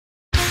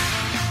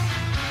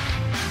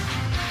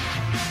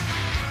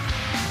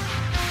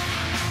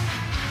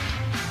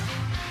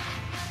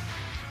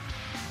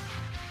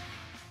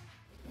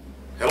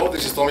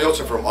is Tomi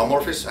Joutsen from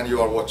Amorphis and you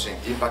are watching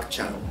Impact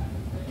Channel.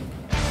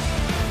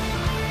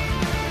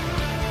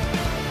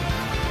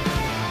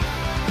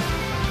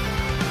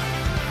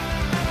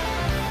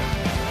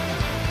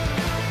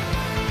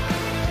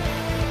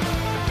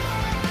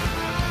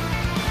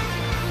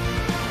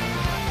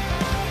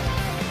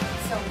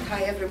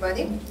 Hi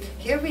everybody,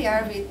 here we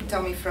are with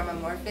Tomi from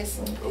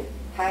Amorphis. Hello.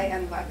 Hi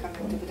and welcome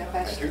back to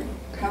Budapest. Thank you.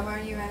 How are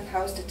you and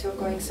how's the tour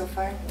going so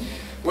far?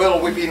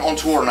 Well, we've been on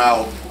tour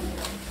now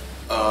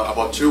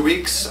about 2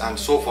 weeks and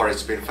so far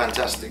it's been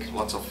fantastic.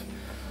 Lots of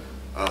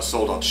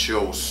sold out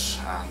shows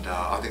and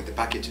I think the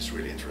package is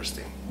really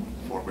interesting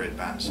for great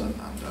bands and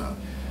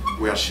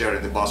we are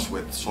sharing the bus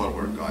with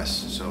Soilwork guys,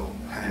 so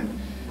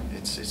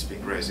it's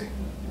been crazy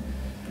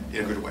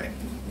in a good way.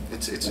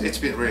 It's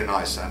been really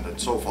nice and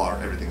so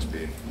far everything's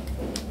been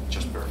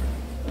just perfect.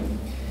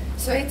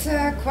 So it's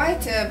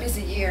quite a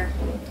busy year,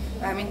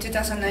 I mean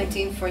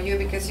 2019 for you,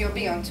 because you'll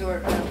be on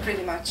tour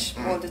pretty much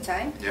all the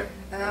time. Yep.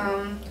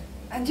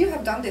 And you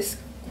have done this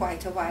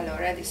quite a while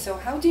already, so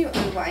how do you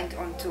unwind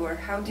on tour?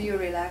 How do you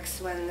relax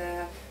when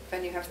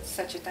you have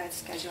such a tight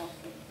schedule?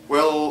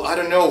 Well, I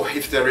don't know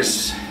if there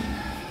is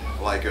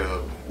like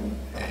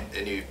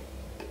any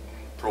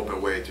proper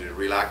way to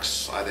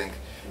relax. I think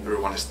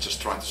everyone is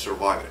just trying to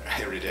survive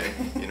every day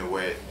in a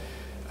way.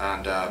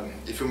 And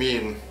if you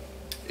mean,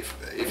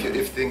 if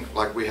you think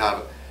like we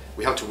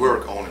have to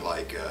work only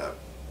like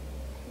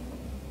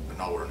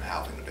an hour and a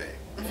half in a day.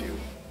 If you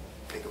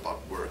think about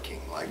working,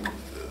 like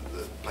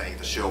playing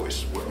the show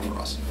is work for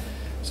us.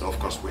 So of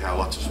course we have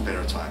lots of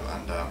spare time.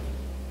 And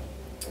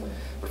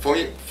but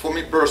for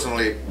me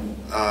personally,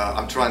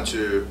 I'm trying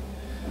to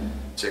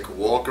take a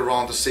walk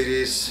around the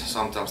cities.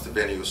 Sometimes the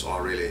venues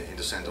are really in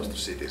the center of the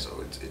city,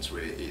 so it's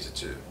really easy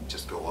to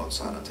just go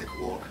outside and take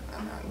a walk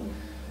and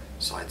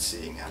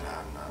sightseeing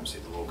and see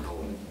the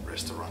local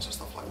restaurants and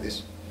stuff like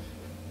this.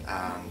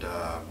 And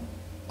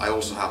I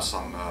also have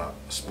some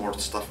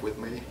sports stuff with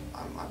me.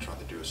 I'm trying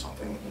to do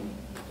something,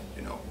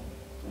 you know,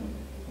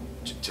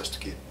 just to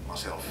keep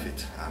myself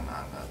fit and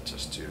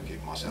just to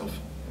keep myself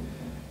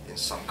in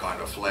some kind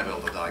of level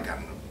that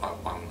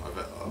I'm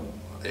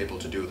able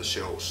to do the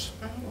shows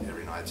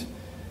every night.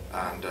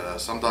 And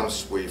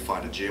sometimes we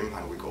find a gym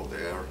and we go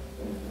there.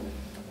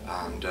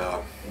 And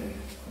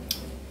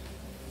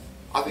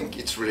I think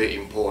it's really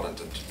important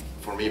that,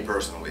 for me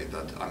personally,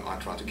 that I'm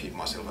trying to keep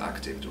myself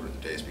active during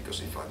the days,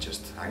 because if I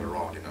just hang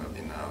around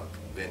in a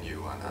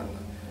venue and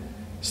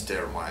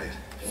stare at my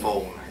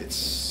phone,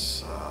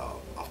 it's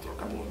after a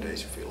couple of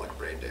days you feel like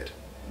brain dead.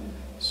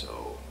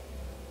 So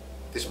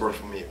this works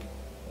for me,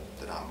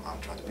 that I'm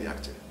trying to be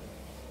active.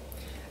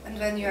 And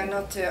when you are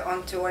not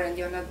on tour and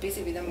you're not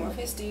busy with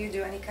Amorphis, do you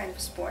do any kind of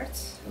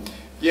sports?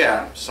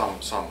 Yeah, some.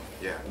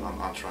 Yeah,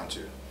 I'm trying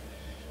to,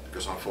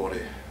 because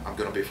I'm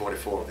gonna be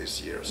 44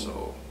 this year,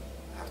 so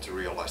I have to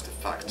realize the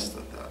facts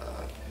that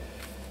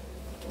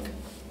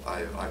I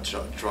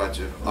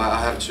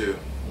have to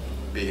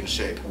be in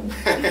shape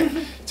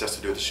just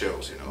to do the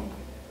shows, you know.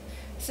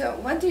 So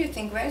what do you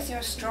think, where's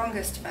your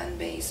strongest fan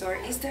base, or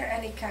is there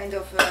any kind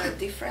of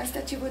difference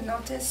that you would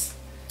notice?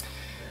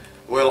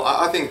 Well,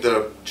 I think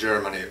the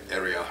Germany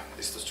area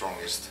is the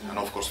strongest, and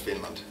of course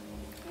Finland.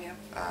 Yeah.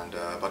 And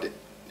but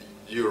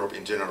Europe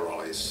in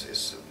general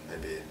is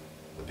maybe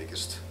the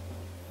biggest,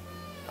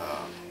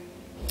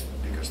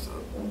 because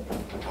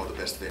all the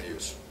best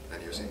venues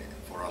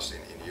for us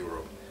in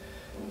Europe.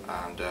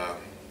 And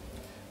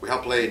we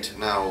have played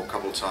now a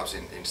couple of times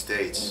in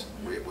States.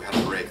 We had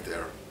a break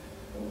there,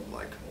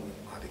 like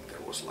I think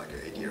there was like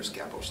an 8 years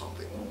gap or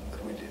something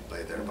that we didn't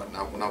play there. But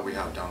now we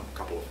have done a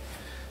couple of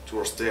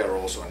tours there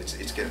also, and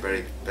it's getting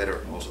very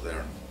better also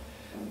there.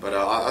 But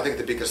I think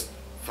the biggest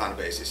fan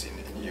base is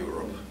in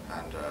Europe,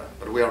 and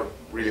but we are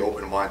really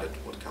open-minded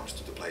when it comes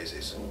to the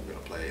places we're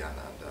gonna play, and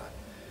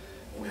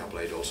we have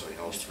played also in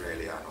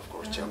Australia and of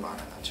course Japan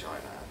and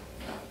China,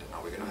 and now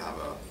we're gonna have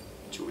a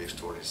 2 weeks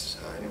tour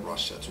in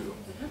Russia too.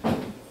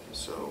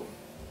 So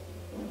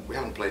we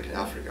haven't played in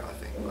Africa, I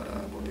think, but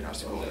it would be nice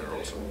to go there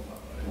also.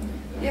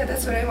 Yeah,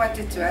 that's what I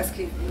wanted to ask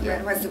you.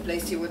 Yeah. What's the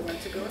place you would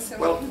want to go? So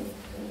Well,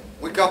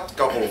 we got a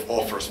couple of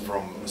offers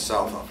from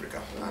South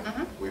Africa,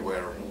 and we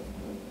were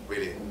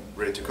really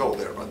ready to go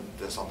there, but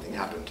then something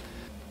happened.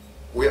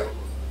 We are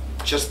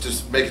just to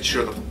make it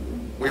sure that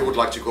we would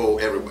like to go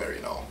everywhere,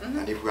 you know.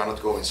 And if we are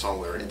not going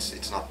somewhere,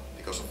 it's not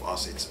because of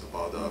us. It's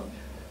about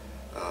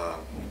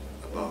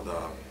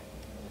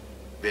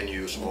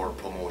venues or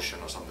promotion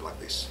or something like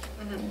this.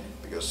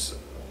 Because,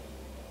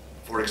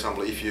 for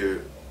example, if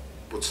you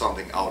put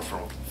something out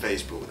from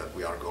Facebook that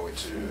we are going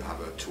to have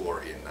a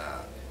tour in,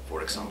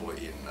 for example,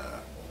 in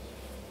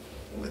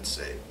let's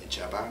say in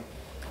Japan,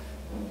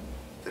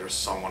 there's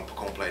someone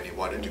complaining,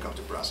 why didn't you come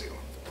to Brazil?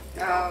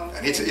 You know? Oh,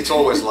 And it's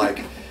always like,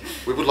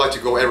 we would like to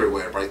go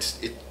everywhere, but it's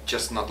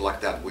just not like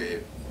that. We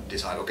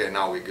decide, okay,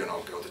 now we're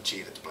gonna go to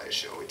Chile to play a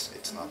show.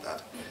 It's not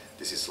that.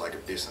 This is like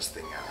a business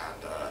thing,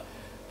 and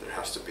there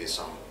has to be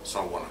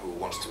someone who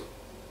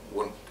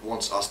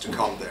wants us to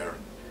come there,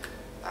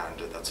 and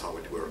that's how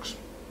it works.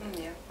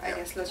 Yeah, I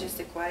guess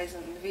logistic-wise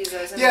and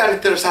visas. And yeah,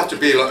 there has to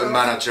be a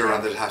manager,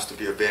 and there has to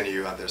be a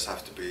venue, and there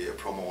has to be a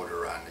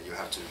promoter, and you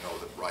have to know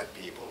the right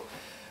people.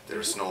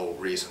 There's no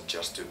reason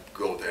just to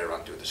go there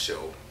and do the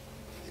show.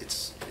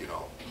 It's, you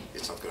know,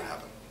 it's not going to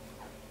happen.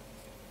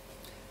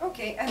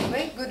 Okay,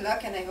 anyway, good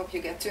luck, and I hope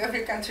you get to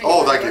every country.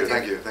 Oh, thank you,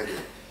 thank you, thank you.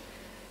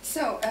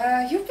 So,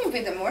 you've been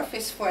with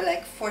Amorphis for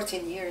like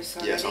 14 years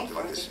already. Yeah, something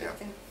like this,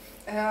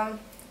 yeah.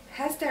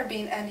 Has there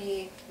been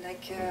any,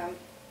 like,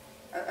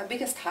 a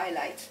biggest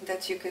highlight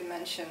that you could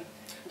mention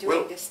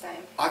during this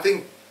time? I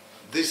think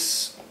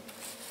this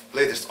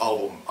latest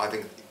album, I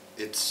think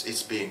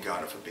it's been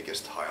kind of a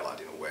biggest highlight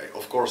in a way.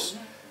 Of course,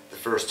 the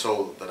first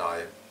show that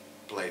I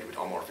played with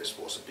Amorphis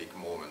was a big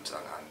moment,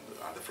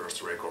 and the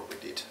first record we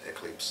did,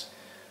 Eclipse,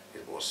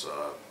 it was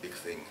a big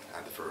thing,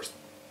 and the first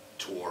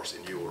tours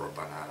in Europe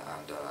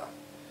and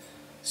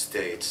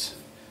States.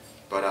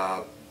 But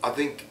I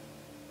think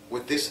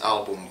with this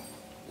album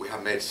we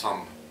have made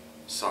some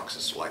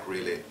success, like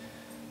really,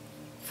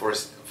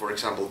 for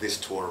example, this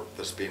tour,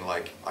 there's been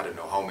like, I don't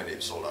know how many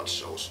sold out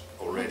shows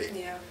already.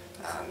 Yeah.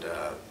 And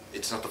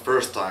it's not the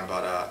first time,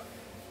 but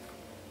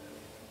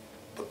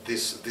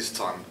this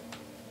time,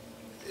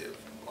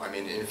 I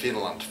mean, in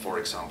Finland, for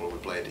example, we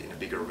played in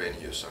bigger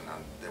venues, and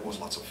there was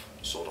lots of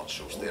sold out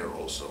shows there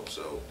also.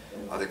 So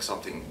I think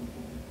something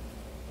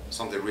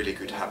really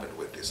good happened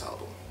with this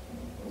album.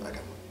 I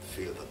can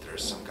feel that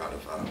there's some kind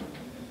of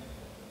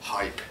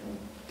hype,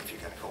 if you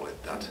can call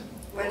it that.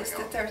 Well, it's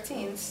the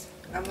 13th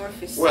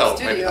Amorphis well,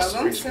 studio maybe that's the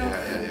album, reason. so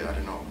Yeah, I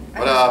don't know.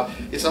 But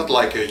it's not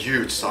like a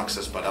huge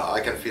success, but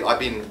I can feel, I've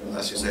been,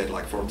 as you said,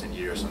 like 14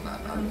 years, and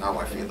now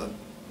I feel that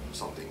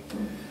something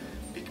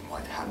big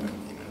might happen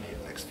in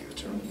the next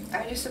future.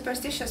 Are you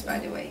superstitious, by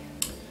the way?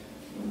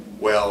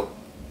 Well,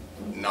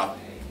 not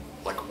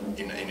like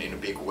in a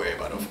big way,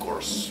 but of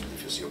course,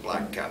 if you see a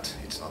black cat,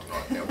 it's not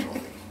a neutral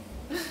thing.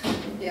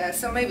 Yeah,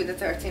 so maybe the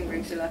 13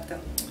 brings you luck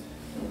then.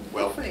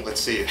 Well, Hopefully.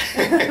 let's see.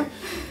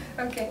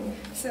 Okay,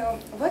 so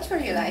what were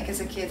you like as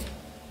a kid?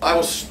 I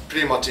was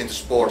pretty much into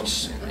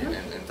sports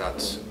in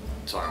that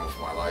time of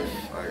my life.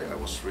 I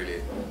was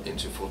really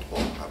into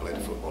football. I played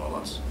football a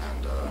lot,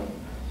 and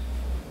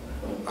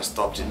I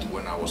stopped it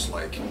when I was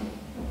like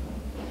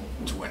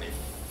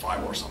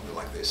 25 or something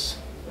like this.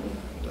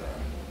 And,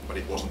 but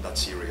it wasn't that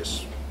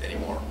serious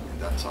anymore in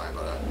that time.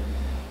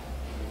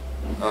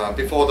 But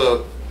before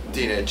the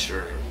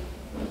teenager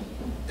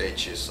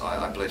ages,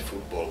 I played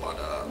football, but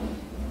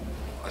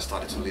I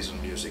started to listen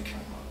to music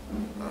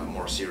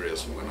more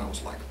seriously when I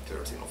was like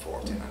 13 or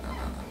 14, and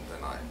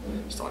then I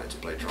started to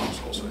play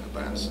drums also in the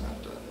bands,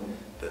 and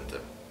then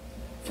the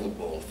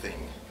football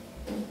thing,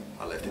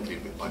 I left it a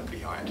little bit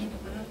behind.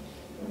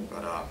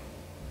 But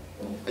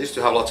I used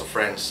to have lots of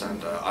friends,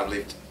 and I've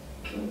lived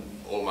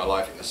all my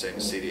life in the same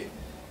city,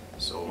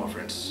 so my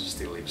friends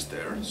still lives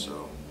there,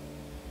 so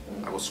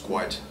I was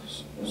quite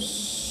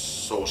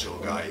social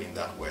guy in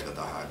that way, that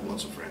I had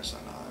lots of friends,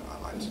 and I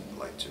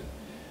like to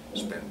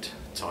spend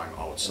time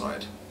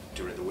outside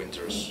during the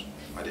winters.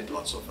 I did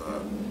lots of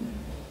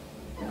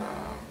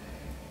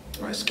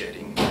ice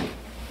skating,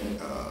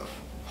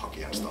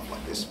 hockey and stuff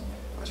like this,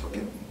 ice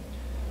hockey.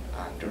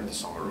 And during the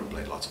summer we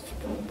played lots of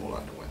football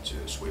and went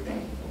to swim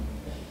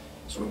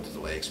to the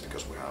lakes,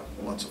 because we have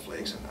lots of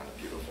lakes and a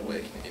beautiful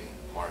lake in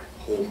my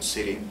home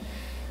city.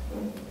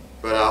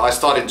 But I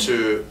started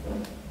to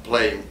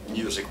play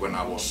music when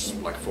I was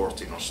like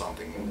 14 or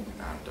something,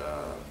 and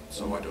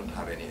so I don't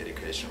have any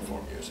education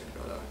for music,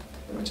 but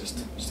I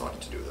just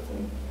started to do that.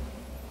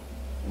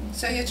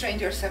 So you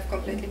trained yourself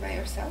completely by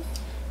yourself?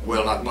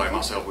 Well, not by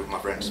myself, with my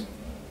friends.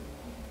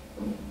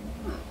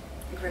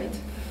 Great.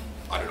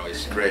 I don't know,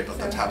 it's great, but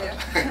that happened.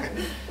 Yeah.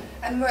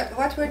 And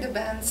what were the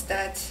bands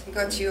that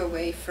got you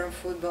away from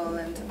football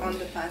and on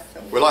the path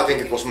of... Well, I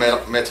think it was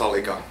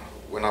Metallica.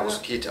 When I was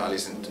a kid, I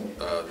listened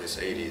to this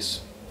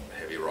 80s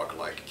heavy rock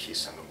like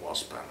Kiss and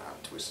Wasp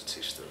and Twisted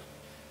Sister,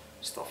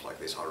 stuff like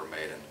this, Iron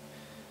Maiden.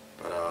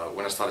 But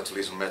when I started to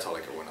listen to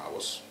Metallica when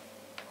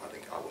I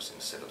think I was in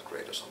 7th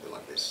grade or something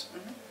like this.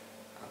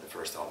 And the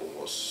first album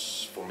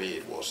was, for me,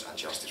 it was And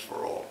Justice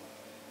for All.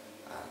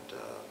 And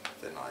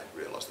then I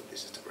realized that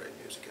this is the great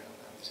music, and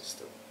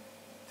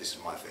this is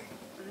my thing.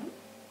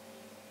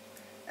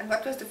 And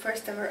what was the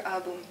first ever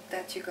album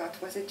that you got?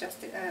 Was it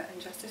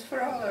Justice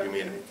for All? Or You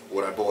mean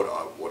what I bought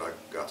or what I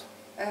got?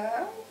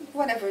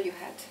 Whatever you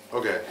had.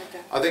 Okay.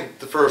 I think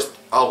the first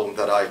album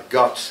that I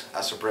got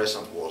as a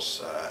present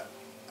was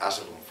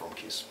Asylum from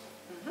Kiss.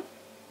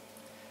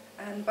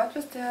 And what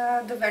was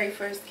the very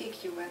first gig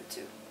you went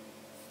to?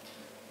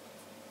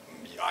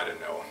 I don't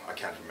know, I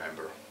can't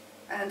remember.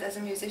 And as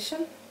a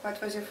musician, what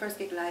was your first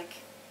gig like?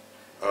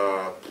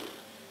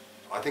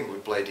 I think we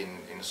played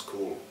in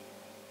school.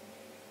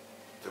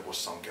 There was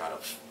some kind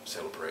of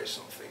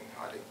celebration thing.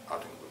 I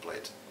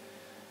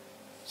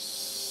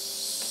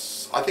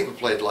think we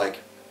played like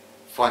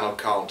Final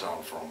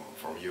Countdown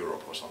from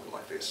Europe or something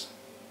like this,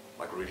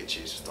 like really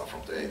cheesy stuff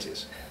from the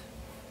 80s,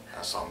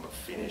 and some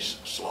Finnish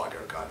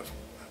Schlager kind of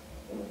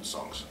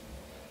songs.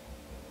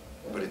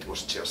 But it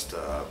was just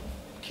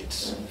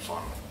kids'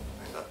 fun,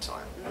 that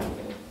time.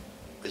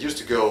 I used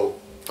to go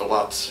a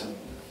lot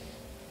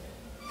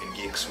in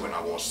gigs when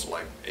I was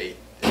like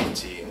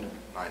 18,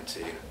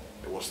 19.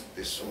 There was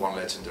this one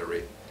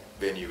legendary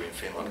venue in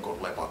Finland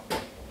called Lepakko,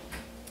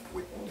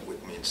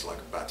 which means like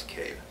a bat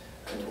cave.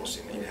 And it was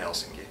in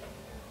Helsinki.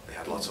 They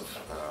had lots of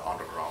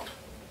underground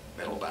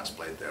metal bands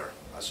played there.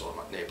 I saw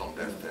Napalm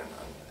Death then,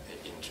 and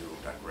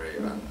Entombed and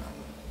Grave and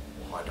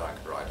My Dying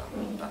Bride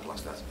and that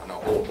like that. And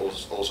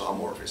also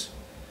Amorphis.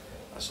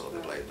 I saw they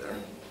played there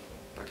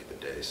back in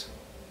the days.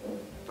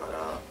 But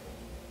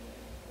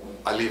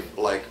I live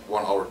like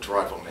 1 hour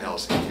drive from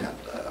Helsinki, and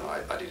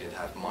I didn't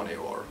have money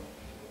or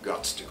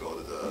guts to go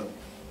to the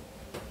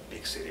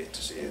big city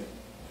to see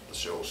the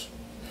shows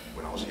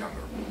when I was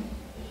younger.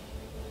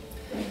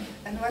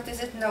 And what is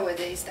it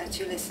nowadays that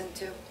you listen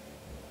to?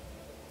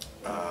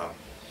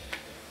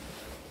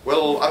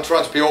 Well, I'm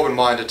trying to be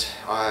open-minded.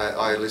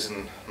 I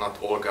listen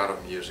not all kind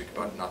of music,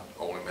 but not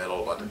only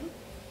metal, but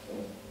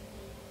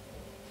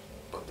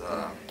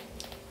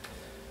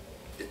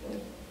it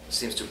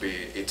seems to be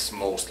it's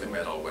mostly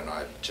metal when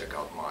I check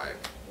out my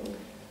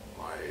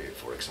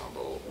for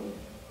example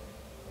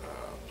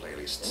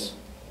playlists.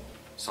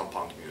 Some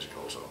punk music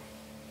also,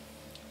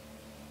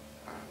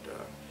 and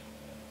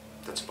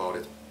that's about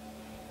it.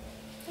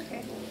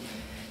 Okay.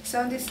 So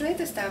on this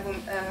latest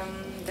album,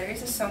 there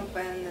is a song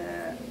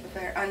where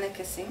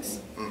Anneke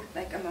sings,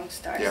 like Among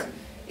Stars. Yeah.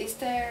 Is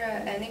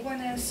there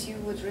anyone else you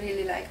would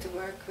really like to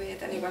work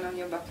with? Anyone on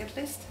your bucket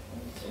list?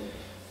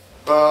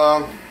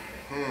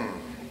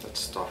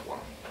 That's a tough one.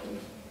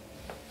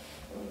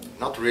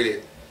 Not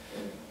really.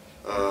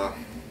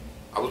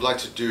 I would like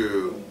to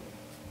do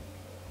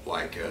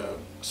like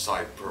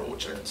side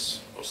projects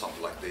or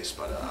something like this,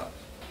 but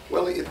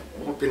well, it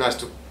would be nice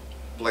to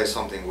play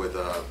something with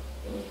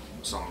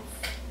some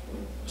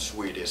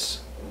Swedish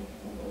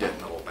death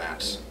metal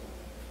bands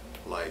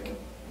like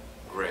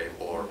Grave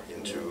or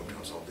Entombed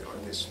or something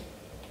like this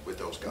with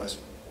those guys.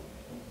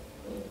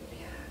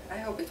 Yeah, I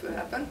hope it will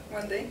happen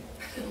one day.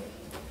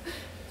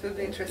 It would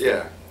be interesting.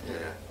 Yeah,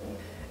 yeah.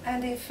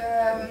 And if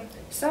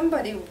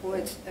somebody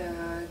would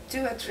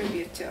do a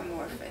tribute to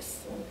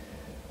Amorphis,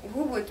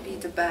 who would be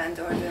the band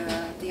or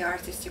the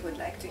artist you would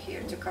like to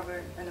hear to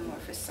cover an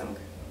Amorphis song?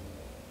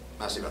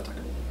 Massive Attack.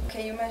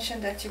 Okay, you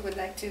mentioned that you would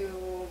like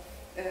to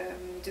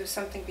do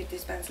something with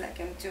these bands like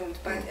Entombed,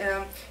 but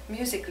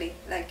musically,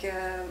 like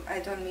I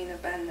don't mean a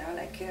band now,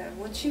 like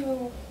would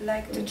you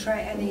like to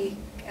try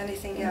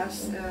anything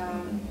else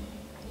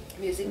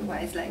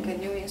music-wise, like a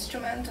new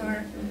instrument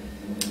or?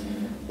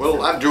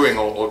 Well, I'm doing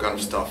all kind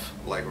of stuff,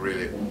 like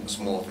really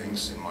small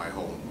things in my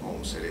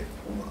home city.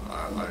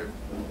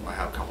 I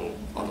have a couple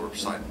other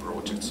side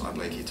projects. I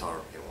play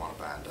guitar in one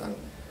band and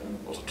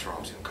also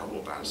drums in a couple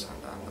of bands,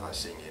 and I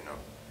sing in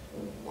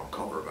one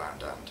cover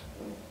band, and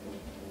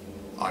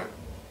I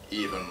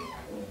even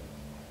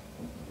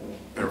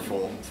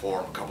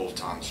perform a couple of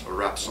times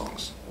rap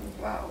songs.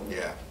 Wow.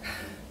 Yeah.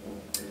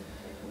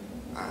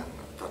 And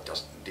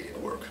that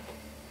didn't work.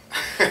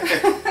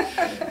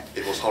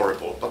 It was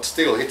horrible, but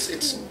still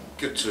it's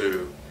good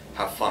to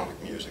have fun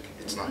with music.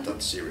 It's not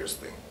that serious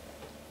thing.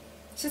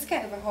 So it's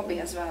kind of a hobby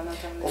as well, not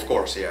only. Of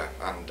course, yeah,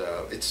 and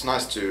it's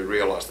nice to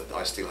realize that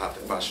I still have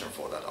the passion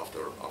for that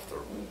after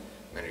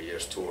many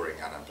years touring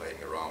and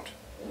playing around.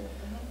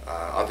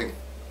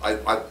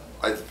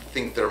 I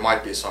think there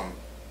might be some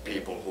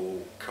people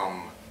who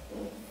come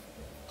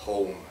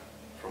home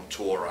from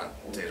tour and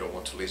they don't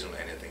want to listen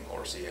to anything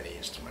or see any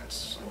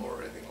instruments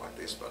or anything like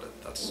this, but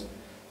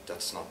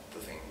that's not the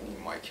thing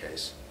in my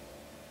case.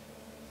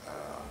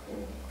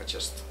 I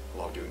just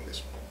love doing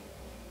this.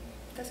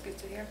 That's good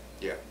to hear.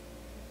 Yeah.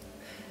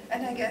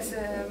 And I guess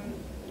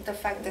the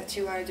fact that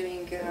you are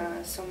doing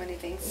so many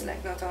things,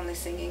 like not only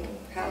singing,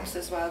 helps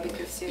as well,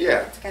 because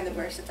it's kind of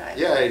versatile.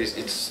 Yeah, it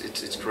is.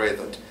 It's great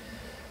that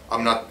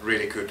I'm not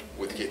really good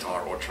with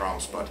guitar or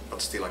drums, but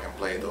still I can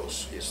play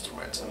those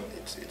instruments, and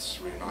it's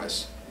really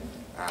nice.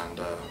 And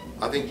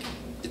I think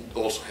it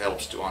also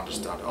helps to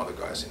understand other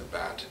guys in the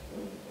band.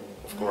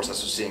 Of course,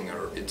 as a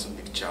singer, it's a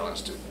big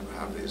challenge to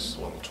have these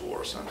long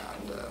tours and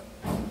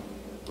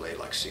play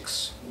like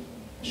 6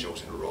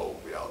 shows in a row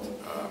without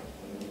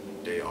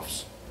day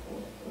offs.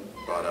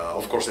 But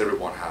of course,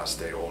 everyone has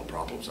their own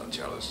problems and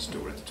challenges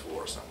during the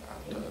tours,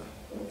 and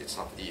it's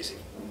not easy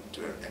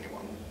to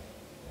anyone.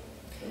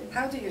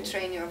 How do you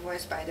train your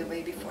voice, by the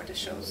way, before the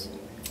shows?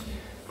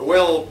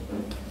 Well,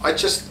 I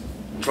just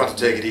try to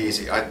take it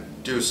easy. I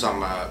do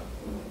some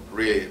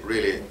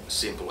really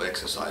simple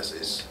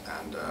exercises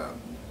and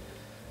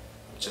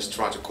just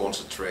try to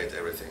concentrate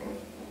everything.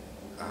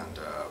 And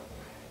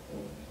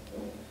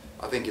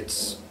I think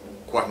it's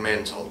quite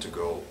mental to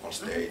go on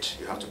stage.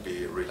 You have to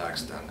be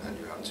relaxed and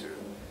you have to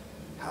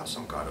have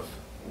some kind of,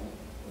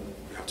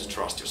 you have to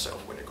trust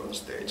yourself when you go on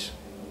stage,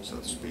 so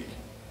to speak.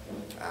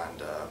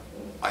 And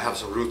I have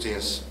some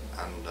routines,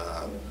 and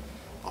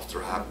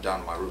after I have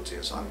done my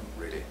routines, I'm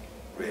really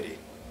ready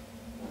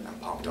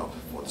and pumped up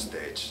for the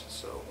stage.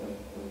 So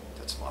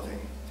that's my thing.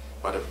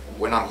 But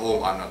when I'm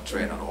home, I'm not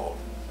trained at all.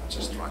 I'm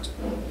just trying to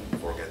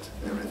forget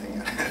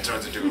everything and try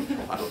to do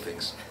other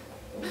things.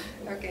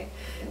 Okay,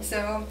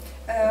 so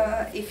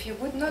if you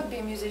would not be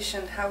a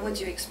musician, how would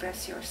you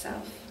express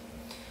yourself?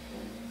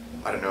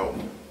 I don't know.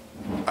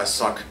 I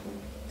suck.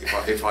 If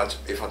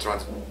I try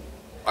to,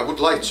 I would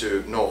like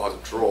to know how to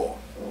draw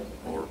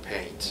or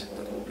paint.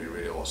 That would be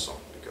really awesome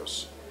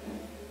because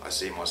I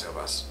see myself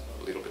as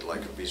a little bit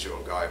like a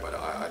visual guy, but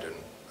I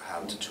don't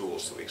have the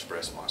tools to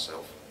express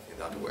myself in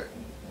that way.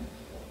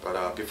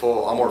 But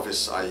before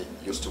Amorphis, I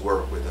used to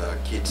work with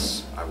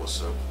kids. I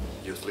was a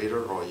youth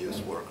leader or a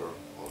youth worker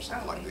or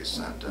something like this,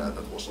 and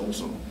that was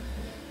also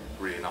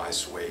a really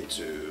nice way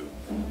to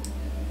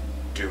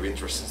do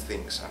interesting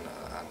things and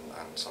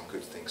some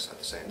good things at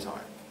the same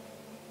time.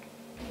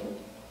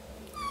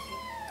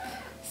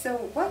 So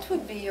what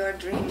would be your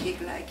dream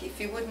gig like if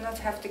you would not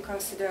have to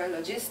consider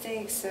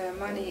logistics,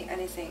 money,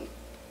 anything?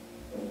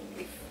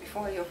 If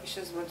all your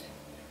wishes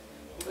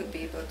would be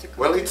able to come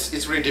Well, true?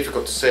 it's really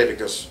difficult to say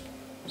because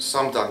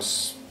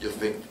sometimes you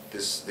think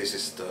this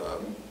is the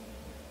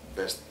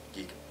best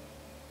gig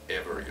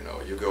ever. You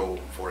know, you go,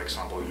 for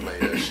example, we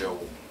played a show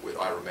with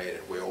Iron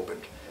Maiden. We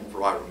opened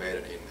for Iron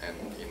Maiden in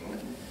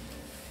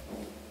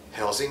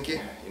Helsinki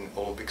in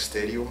Olympic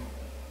Stadium,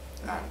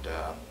 and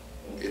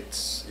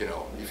it's, you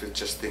know, if you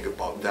just think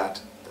about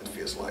that, that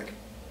feels like,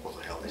 what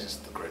the hell, this is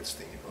the greatest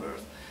thing on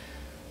earth.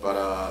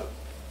 But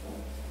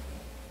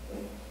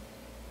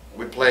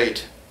we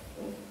played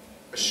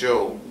a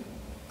show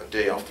a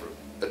day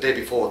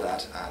before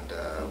that, and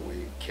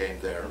we came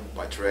there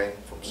by train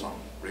from some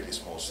really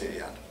small city,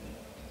 and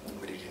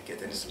we didn't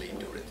get any sleep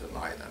during the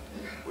night, and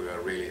we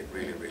were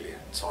really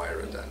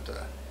tired,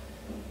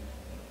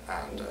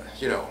 and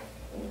you know,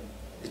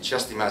 it's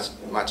just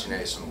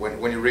imagination.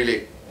 When you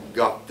really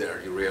got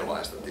there, you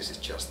realize that this is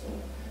just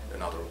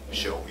another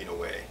show in a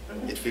way.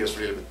 It feels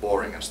really bit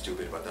boring and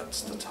stupid, but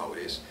that's how it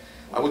is.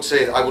 I would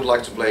say I would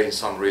like to play in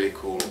some really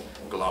cool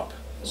club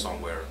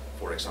somewhere,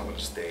 for example, the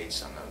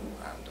States, and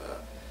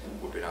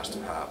would be nice to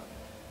have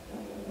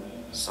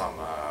some.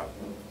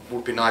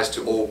 Would be nice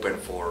to open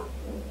for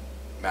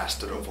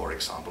Mastodon, for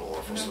example,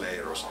 or for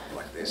Slayer or something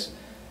like this.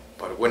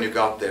 But when you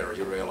got there,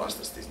 you realize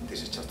that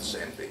this is just the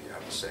same thing. You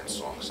have the same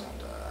songs and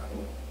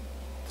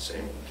the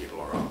same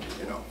people around you.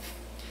 You know,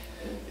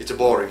 it's a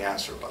boring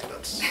answer, but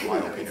that's my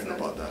opinion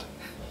about that.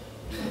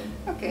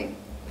 Okay.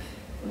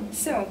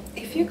 So,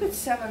 if you could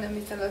summon a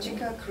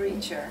mythological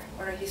creature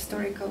or a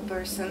historical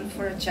person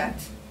for a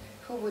chat,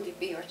 who would it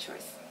be your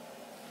choice?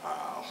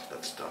 Wow,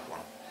 that's a tough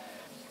one.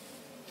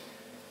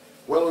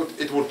 Well,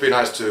 it would be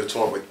nice to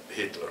talk with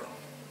Hitler.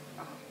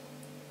 Oh.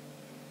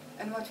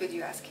 And what would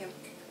you ask him?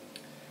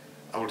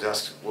 I would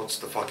ask, what's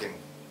the fucking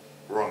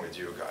wrong with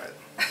you, guy?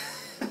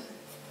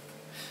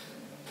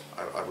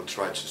 I would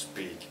try to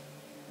speak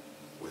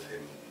with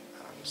him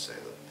and say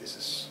that this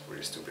is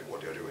really stupid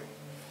what you're doing.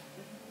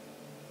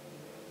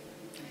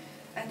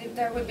 And if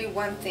there would be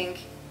one thing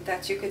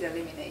that you could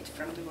eliminate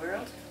from the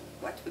world,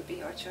 what would be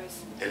your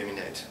choice?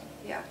 Eliminate?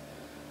 Yeah.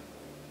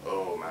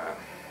 Oh man,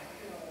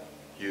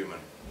 human.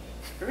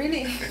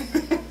 Really?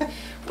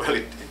 Well,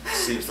 it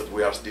seems that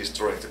we are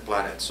destroying the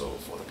planet, so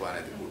for the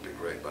planet it would be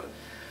great, but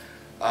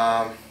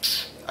I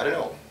don't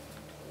know.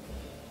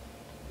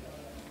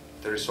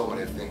 There is so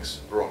many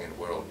things wrong in the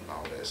world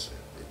nowadays.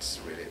 It's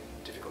really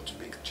difficult to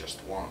pick just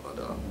one, but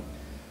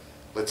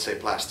let's say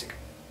plastic.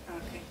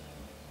 Okay.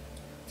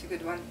 It's a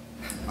good one.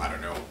 I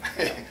don't know.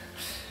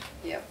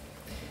 Yeah.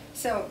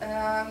 So,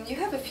 you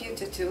have a few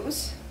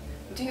tattoos.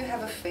 Do you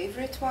have a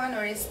favorite one,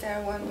 or is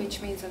there one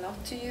which means a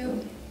lot to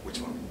you?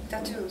 Which one?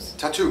 Tattoos.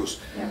 Tattoos?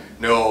 Yeah.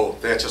 No,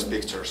 they're just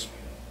pictures.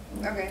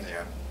 Okay.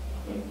 Yeah.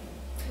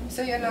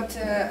 So you're not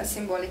a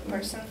symbolic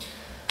person?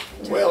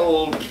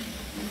 Well,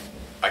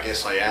 I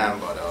guess I am,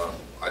 but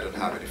I don't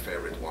have any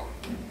favorite one.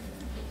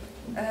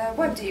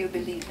 What do you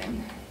believe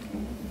in?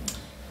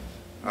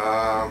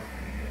 I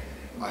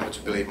have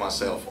to believe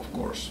myself, of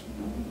course,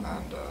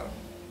 and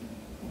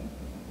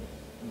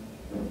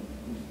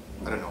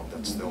I don't know,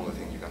 that's the only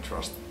thing you can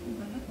trust.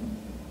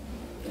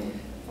 Mm-hmm.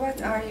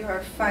 What are your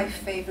 5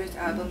 favorite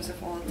albums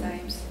of all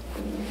times?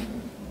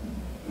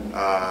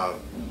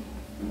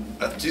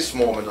 At this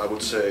moment I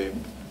would say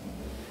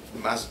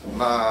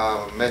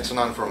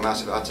Metronome from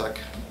Massive Attack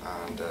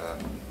and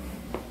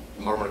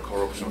Harmonic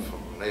Corruption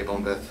from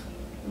Napalm Death,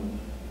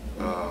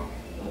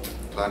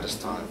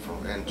 Clandestine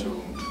from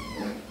Entombed,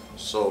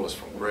 Soulless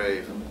from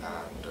Grave,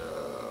 and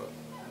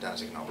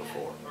Dancing number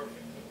 4.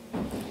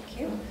 Thank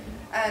you.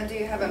 And do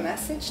you have a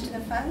message to the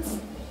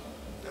fans?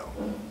 No.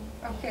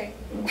 Okay.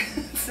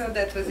 So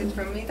that was it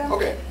from me then.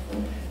 Okay.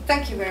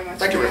 Thank you very much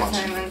Thank you for very your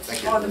much. time, and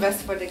Thank you. all the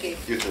best for the gig.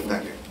 You too,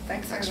 thank you.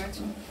 Thanks very much.